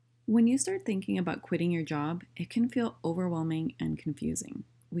When you start thinking about quitting your job, it can feel overwhelming and confusing.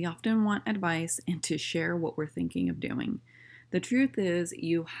 We often want advice and to share what we're thinking of doing. The truth is,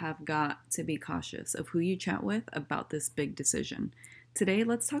 you have got to be cautious of who you chat with about this big decision. Today,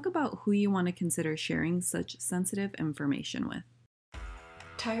 let's talk about who you want to consider sharing such sensitive information with.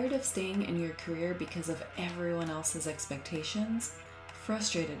 Tired of staying in your career because of everyone else's expectations?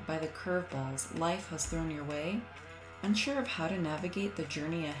 Frustrated by the curveballs life has thrown your way? Unsure of how to navigate the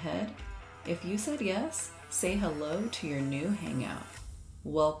journey ahead? If you said yes, say hello to your new hangout.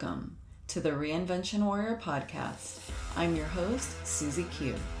 Welcome to the Reinvention Warrior podcast. I'm your host, Susie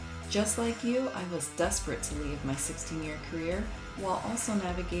Q. Just like you, I was desperate to leave my 16-year career while also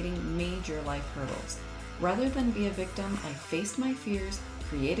navigating major life hurdles. Rather than be a victim, I faced my fears,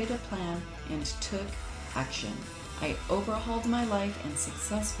 created a plan, and took action. I overhauled my life and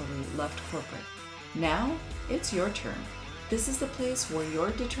successfully left corporate. Now, it's your turn. This is the place where your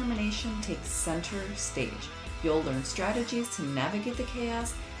determination takes center stage. You'll learn strategies to navigate the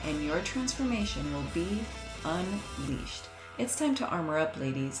chaos, and your transformation will be unleashed. It's time to armor up,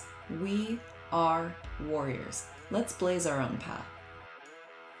 ladies. We are warriors. Let's blaze our own path.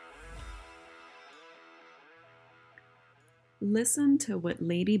 Listen to what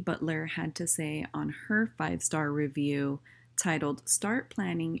Lady Butler had to say on her 5-star review titled "Start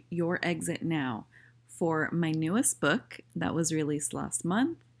Planning Your Exit Now" for my newest book that was released last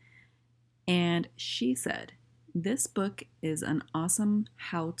month. And she said, "This book is an awesome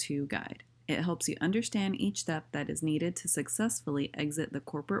how-to guide. It helps you understand each step that is needed to successfully exit the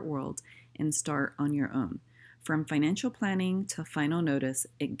corporate world and start on your own. From financial planning to final notice,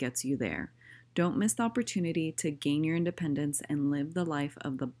 it gets you there. Don't miss the opportunity to gain your independence and live the life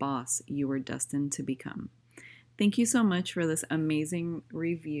of the boss you were destined to become." Thank you so much for this amazing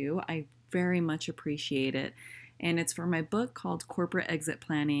review. I very much appreciate it. And it's for my book called Corporate Exit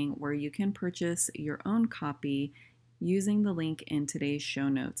Planning, where you can purchase your own copy using the link in today's show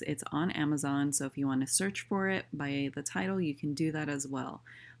notes. It's on Amazon, so if you want to search for it by the title, you can do that as well.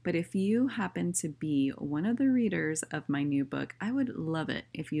 But if you happen to be one of the readers of my new book, I would love it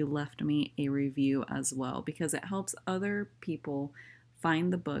if you left me a review as well, because it helps other people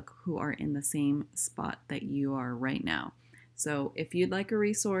find the book who are in the same spot that you are right now. So if you'd like a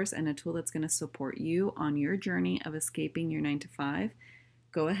resource and a tool that's going to support you on your journey of escaping your 9-to-5,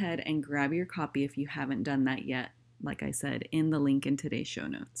 go ahead and grab your copy if you haven't done that yet, like I said, in the link in today's show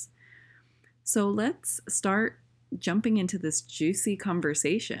notes. So let's start jumping into this juicy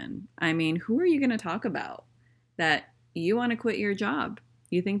conversation. I mean, who are you going to talk about that you want to quit your job?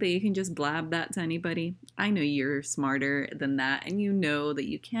 You think that you can just blab that to anybody? I know you're smarter than that, and you know that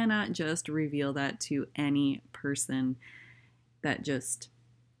you cannot just reveal that to any person that just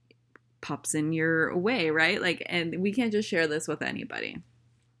pops in your way, right? And we can't just share this with anybody.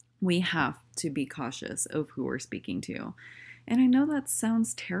 We have to be cautious of who we're speaking to. And I know that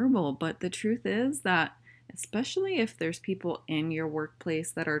sounds terrible, but the truth is that especially if there's people in your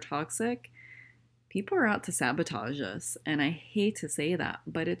workplace that are toxic, people are out to sabotage us. And I hate to say that,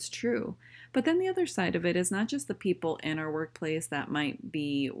 but it's true. But then the other side of it is not just the people in our workplace that might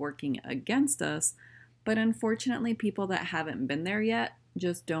be working against us, but unfortunately people that haven't been there yet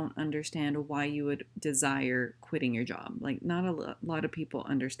just don't understand why you would desire quitting your job. Not a lot of people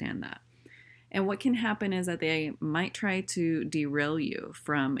understand that. And what can happen is that they might try to derail you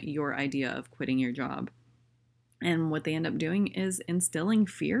from your idea of quitting your job. And what they end up doing is instilling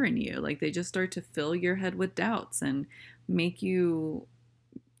fear in you. They just start to fill your head with doubts and make you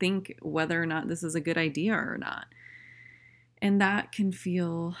think whether or not this is a good idea or not. And that can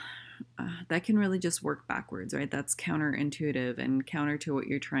really just work backwards, right? That's counterintuitive and counter to what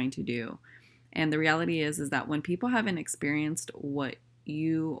you're trying to do. And the reality is that when people haven't experienced what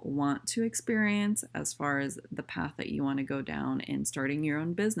you want to experience as far as the path that you want to go down in starting your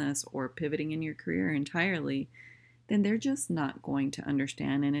own business or pivoting in your career entirely, then they're just not going to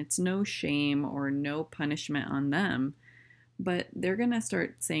understand. And it's no shame or no punishment on them, but they're going to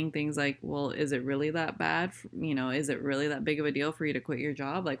start saying things like, well, is it really that bad? Is it really that big of a deal for you to quit your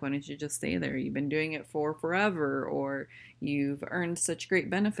job? Why don't you just stay there? You've been doing it for forever, or you've earned such great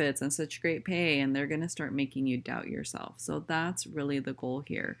benefits and such great pay, and they're going to start making you doubt yourself. So that's really the goal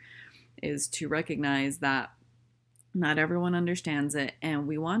here, is to recognize that not everyone understands it, and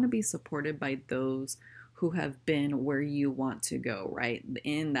we want to be supported by those who have been where you want to go, right?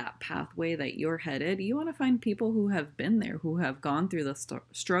 In that pathway that you're headed, you want to find people who have been there, who have gone through the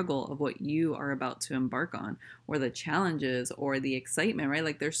struggle of what you are about to embark on, or the challenges, or the excitement,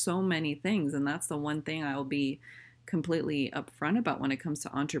 right? There's so many things, and that's the one thing I'll be completely upfront about when it comes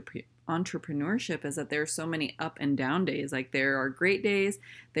to entrepreneurship is that there are so many up and down days. Like there are great days,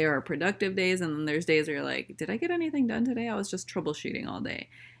 there are productive days, and then there's days where you're like, did I get anything done today? I was just troubleshooting all day.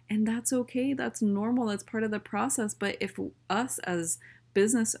 And that's okay. That's normal. That's part of the process. But if us as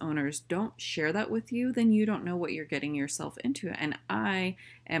business owners don't share that with you, then you don't know what you're getting yourself into. And I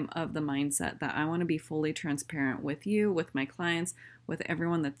am of the mindset that I want to be fully transparent with you, with my clients, with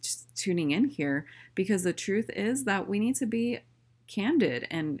everyone that's tuning in here, because the truth is that we need to be candid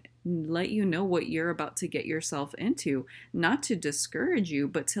and let you know what you're about to get yourself into, not to discourage you,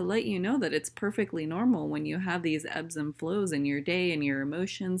 but to let you know that it's perfectly normal when you have these ebbs and flows in your day and your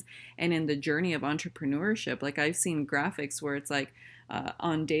emotions and in the journey of entrepreneurship. Like I've seen graphics where it's like,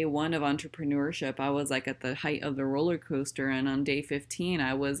 on day 1 of entrepreneurship, I was like at the height of the roller coaster. And on day 15,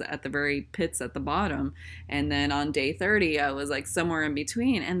 I was at the very pits at the bottom. And then on day 30, I was like somewhere in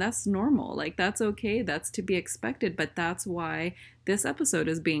between. And that's normal. Like that's okay. That's to be expected. But that's why this episode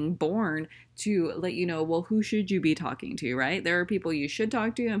is being born, to let you know, well, who should you be talking to, right? There are people you should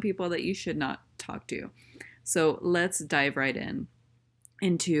talk to and people that you should not talk to. So let's dive right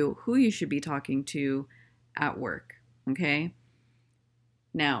into who you should be talking to at work. Okay.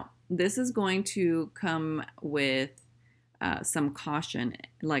 Now, this is going to come with some caution,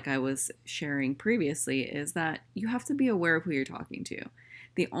 like I was sharing previously, is that you have to be aware of who you're talking to.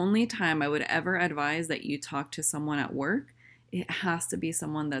 The only time I would ever advise that you talk to someone at work, it has to be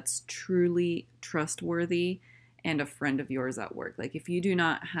someone that's truly trustworthy and a friend of yours at work. Like if you do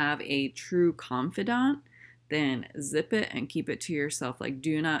not have a true confidant, then zip it and keep it to yourself. Like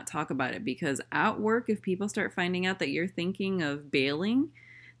do not talk about it, because at work, if people start finding out that you're thinking of bailing,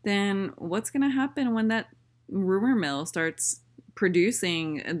 then what's going to happen when that rumor mill starts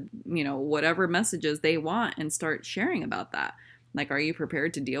producing, whatever messages they want and start sharing about that? Like, are you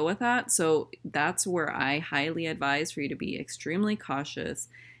prepared to deal with that? So that's where I highly advise for you to be extremely cautious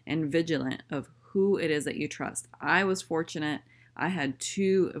and vigilant of who it is that you trust. I was fortunate. I had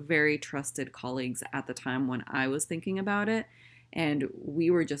 2 very trusted colleagues at the time when I was thinking about it. And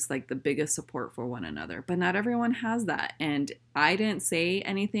we were just like the biggest support for one another. But not everyone has that. And I didn't say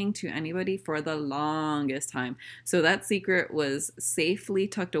anything to anybody for the longest time. So that secret was safely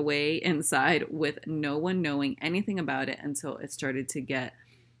tucked away inside with no one knowing anything about it until it started to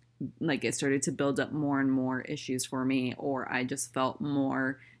build up more and more issues for me, or I just felt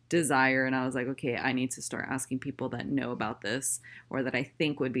more desire and I was like, okay, I need to start asking people that know about this or that I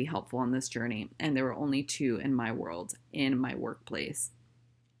think would be helpful on this journey. And there were only 2 in my world, in my workplace.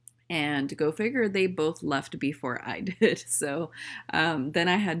 And go figure, they both left before I did. So then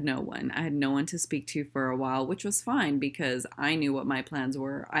I had no one. I had no one to speak to for a while, which was fine because I knew what my plans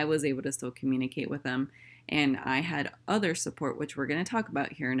were. I was able to still communicate with them. And I had other support, which we're going to talk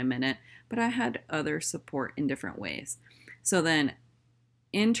about here in a minute. But I had other support in different ways. So then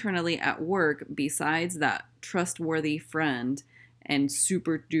internally at work, besides that trustworthy friend and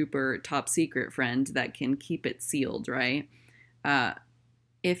super duper top secret friend that can keep it sealed, right?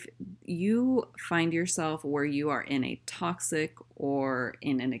 If you find yourself where you are in a toxic or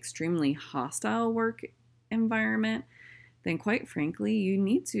in an extremely hostile work environment, then quite frankly, you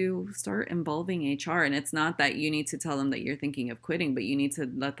need to start involving HR. And it's not that you need to tell them that you're thinking of quitting, but you need to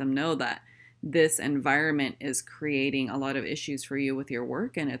let them know that this environment is creating a lot of issues for you with your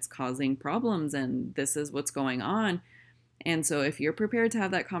work and it's causing problems and this is what's going on. And so if you're prepared to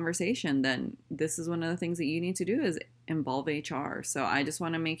have that conversation, then this is one of the things that you need to do is involve HR. So I just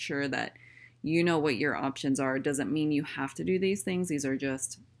want to make sure that you know what your options are. It doesn't mean you have to do these things. These are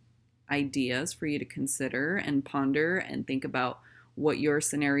just ideas for you to consider and ponder and think about what your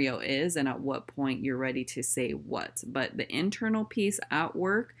scenario is and at what point you're ready to say what. But the internal piece at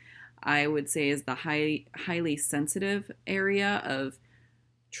work, I would say, is the highly sensitive area of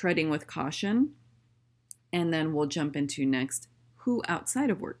treading with caution. And then we'll jump into next, who outside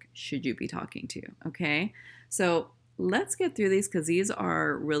of work should you be talking to? Okay, so let's get through these because these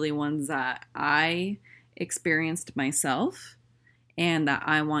are really ones that I experienced myself and that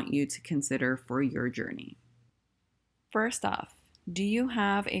I want you to consider for your journey. First off, do you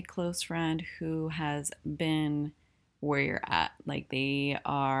have a close friend who has been where you're at? Like they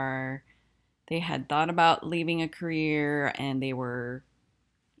had thought about leaving a career and they were,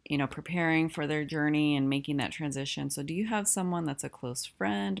 preparing for their journey and making that transition. So do you have someone that's a close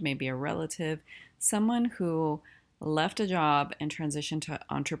friend, maybe a relative, someone who left a job and transitioned to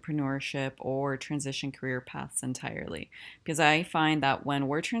entrepreneurship or transition career paths entirely? Because I find that when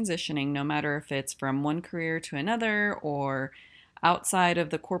we're transitioning, no matter if it's from one career to another or outside of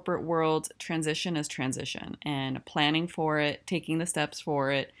the corporate world, transition is transition, and planning for it, taking the steps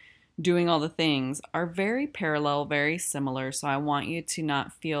for it, doing all the things are very parallel, very similar. So I want you to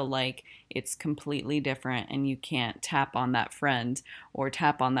not feel like it's completely different and you can't tap on that friend or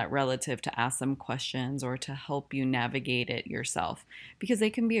tap on that relative to ask them questions or to help you navigate it yourself, because they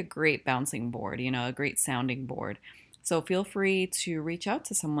can be a great bouncing board, a great sounding board. So feel free to reach out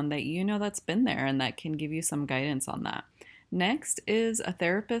to someone that you know that's been there and that can give you some guidance on that. Next is a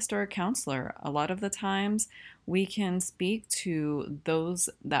therapist or a counselor. A lot of the times we can speak to those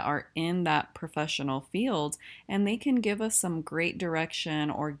that are in that professional field and they can give us some great direction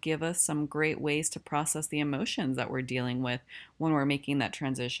or give us some great ways to process the emotions that we're dealing with when we're making that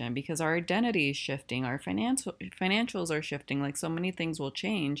transition, because our identity is shifting, our financials are shifting, like so many things will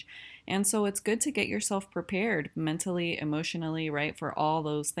change. And so it's good to get yourself prepared mentally, emotionally, right, for all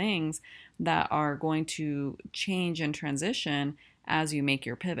those things that are going to change and transition as you make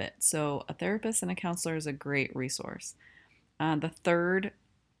your pivot. So, a therapist and a counselor is a great resource. The third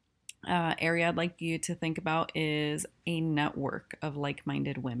area I'd like you to think about is a network of like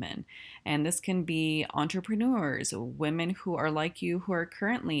minded women. And this can be entrepreneurs, women who are like you, who are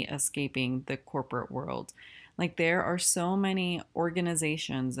currently escaping the corporate world. Like, there are so many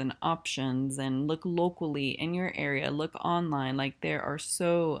organizations and options, and look locally in your area, look online. Like, there are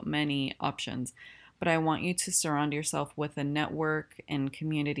so many options. But I want you to surround yourself with a network and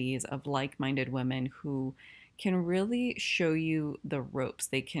communities of like minded women who can really show you the ropes.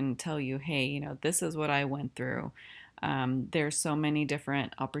 They can tell you, hey, this is what I went through. There's so many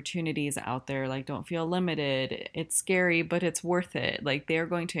different opportunities out there. Like, don't feel limited. It's scary, but it's worth it. Like, they're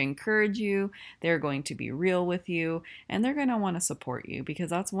going to encourage you. They're going to be real with you, and they're going to want to support you,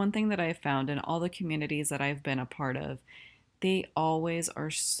 because that's one thing that I've found in all the communities that I've been a part of. They always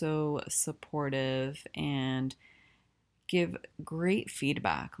are so supportive and give great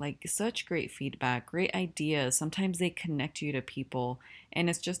feedback, like such great feedback, great ideas. Sometimes they connect you to people, and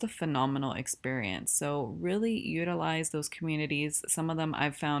it's just a phenomenal experience. So, really utilize those communities. Some of them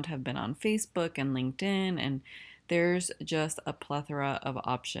I've found have been on Facebook and LinkedIn, and there's just a plethora of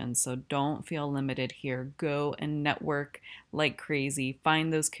options. So, don't feel limited here. Go and network like crazy.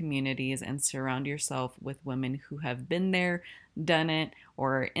 Find those communities and surround yourself with women who have been there, done it,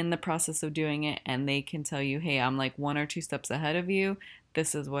 or in the process of doing it, and they can tell you, hey, I'm like 1 or 2 steps ahead of you.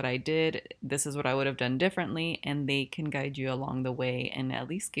 This is what I did. This is what I would have done differently. And they can guide you along the way and at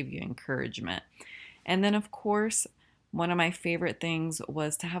least give you encouragement. And then, of course, one of my favorite things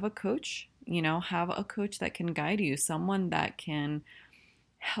was to have a coach, have a coach that can guide you, someone that can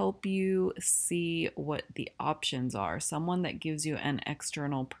help you see what the options are, someone that gives you an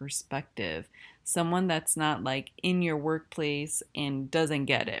external perspective, someone that's not like in your workplace and doesn't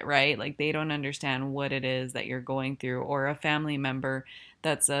get it, right? Like, they don't understand what it is that you're going through, or a family member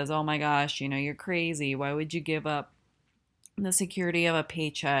that says, oh my gosh, you're crazy. Why would you give up the security of a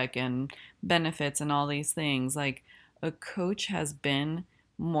paycheck and benefits and all these things? Like, a coach has been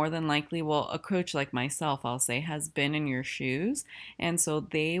more than likely, well, a coach like myself, I'll say, has been in your shoes. And so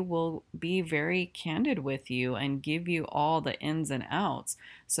they will be very candid with you and give you all the ins and outs.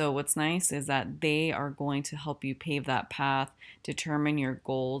 So what's nice is that they are going to help you pave that path, determine your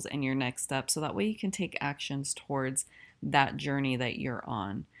goals and your next steps, so that way you can take actions towards that journey that you're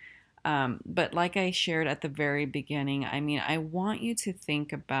on. But like I shared at the very beginning, I want you to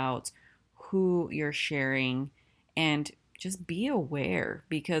think about who you're sharing and just be aware,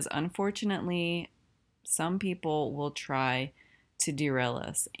 because unfortunately, some people will try to derail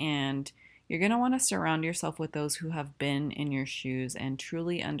us. And you're going to want to surround yourself with those who have been in your shoes and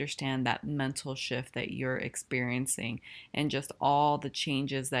truly understand that mental shift that you're experiencing and just all the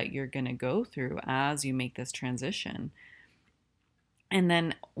changes that you're going to go through as you make this transition. And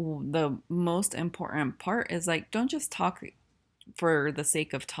then the most important part is, like, don't just talk for the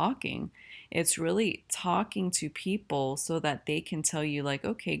sake of talking. It's really talking to people so that they can tell you, like,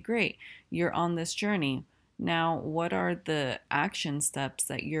 okay, great, you're on this journey. Now, what are the action steps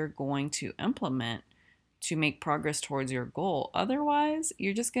that you're going to implement to make progress towards your goal? Otherwise,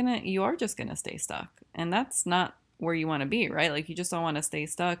 you are just gonna stay stuck. And that's not where you want to be, right? Like, you just don't want to stay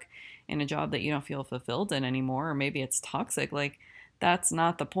stuck in a job that you don't feel fulfilled in anymore, or maybe it's toxic. Like, that's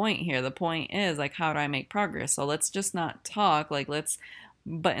not the point here. The point is, like, how do I make progress? So let's just not talk. Like, let's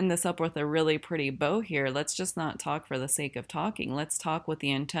button this up with a really pretty bow here. Let's just not talk for the sake of talking. Let's talk with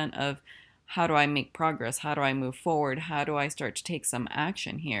the intent of, how do I make progress? How do I move forward? How do I start to take some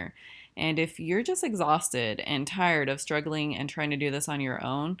action here? And if you're just exhausted and tired of struggling and trying to do this on your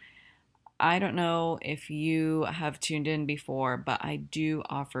own, I don't know if you have tuned in before, but I do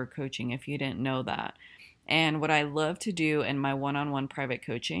offer coaching, if you didn't know that. And what I love to do in my one-on-one private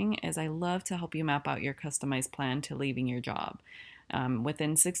coaching is I love to help you map out your customized plan to leaving your job.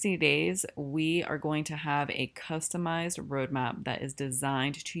 Within 60 days, we are going to have a customized roadmap that is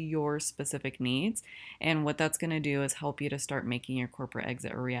designed to your specific needs. And what that's going to do is help you to start making your corporate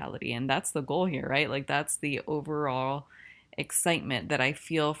exit a reality. And that's the goal here, right? Like, that's the overall excitement that I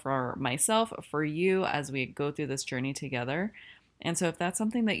feel for myself, for you, as we go through this journey together. And so, if that's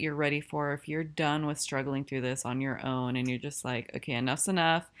something that you're ready for, if you're done with struggling through this on your own and you're just like, okay, enough's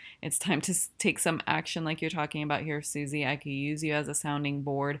enough, it's time to take some action, like you're talking about here, Susie, I could use you as a sounding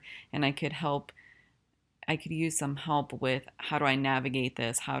board and I could use some help with how do I navigate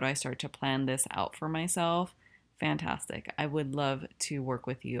this? How do I start to plan this out for myself? Fantastic. I would love to work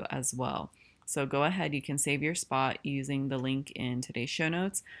with you as well. So go ahead, you can save your spot using the link in today's show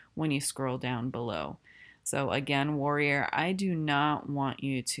notes when you scroll down below. So again, warrior, I do not want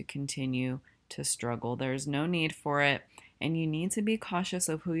you to continue to struggle. There's no need for it, and you need to be cautious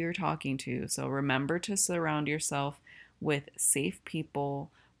of who you're talking to. So remember to surround yourself with safe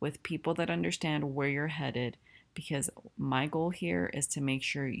people, with people that understand where you're headed, because my goal here is to make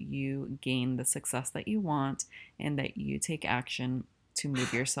sure you gain the success that you want and that you take action to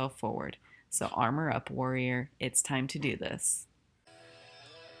move yourself forward. So armor up, warrior. It's time to do this.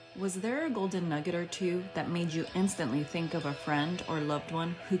 Was there a golden nugget or two that made you instantly think of a friend or loved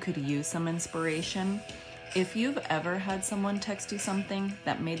one who could use some inspiration? If you've ever had someone text you something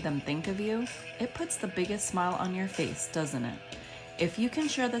that made them think of you, it puts the biggest smile on your face, doesn't it? If you can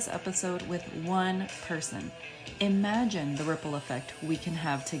share this episode with one person, imagine the ripple effect we can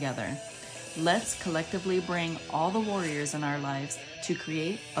have together. Let's collectively bring all the warriors in our lives to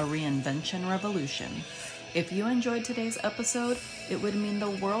create a reinvention revolution. If you enjoyed today's episode, it would mean the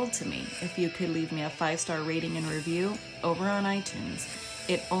world to me if you could leave me a 5-star rating and review over on iTunes.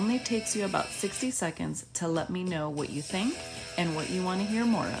 It only takes you about 60 seconds to let me know what you think and what you want to hear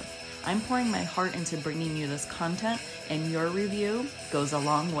more of. I'm pouring my heart into bringing you this content, and your review goes a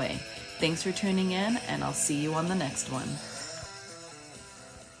long way. Thanks for tuning in, and I'll see you on the next one.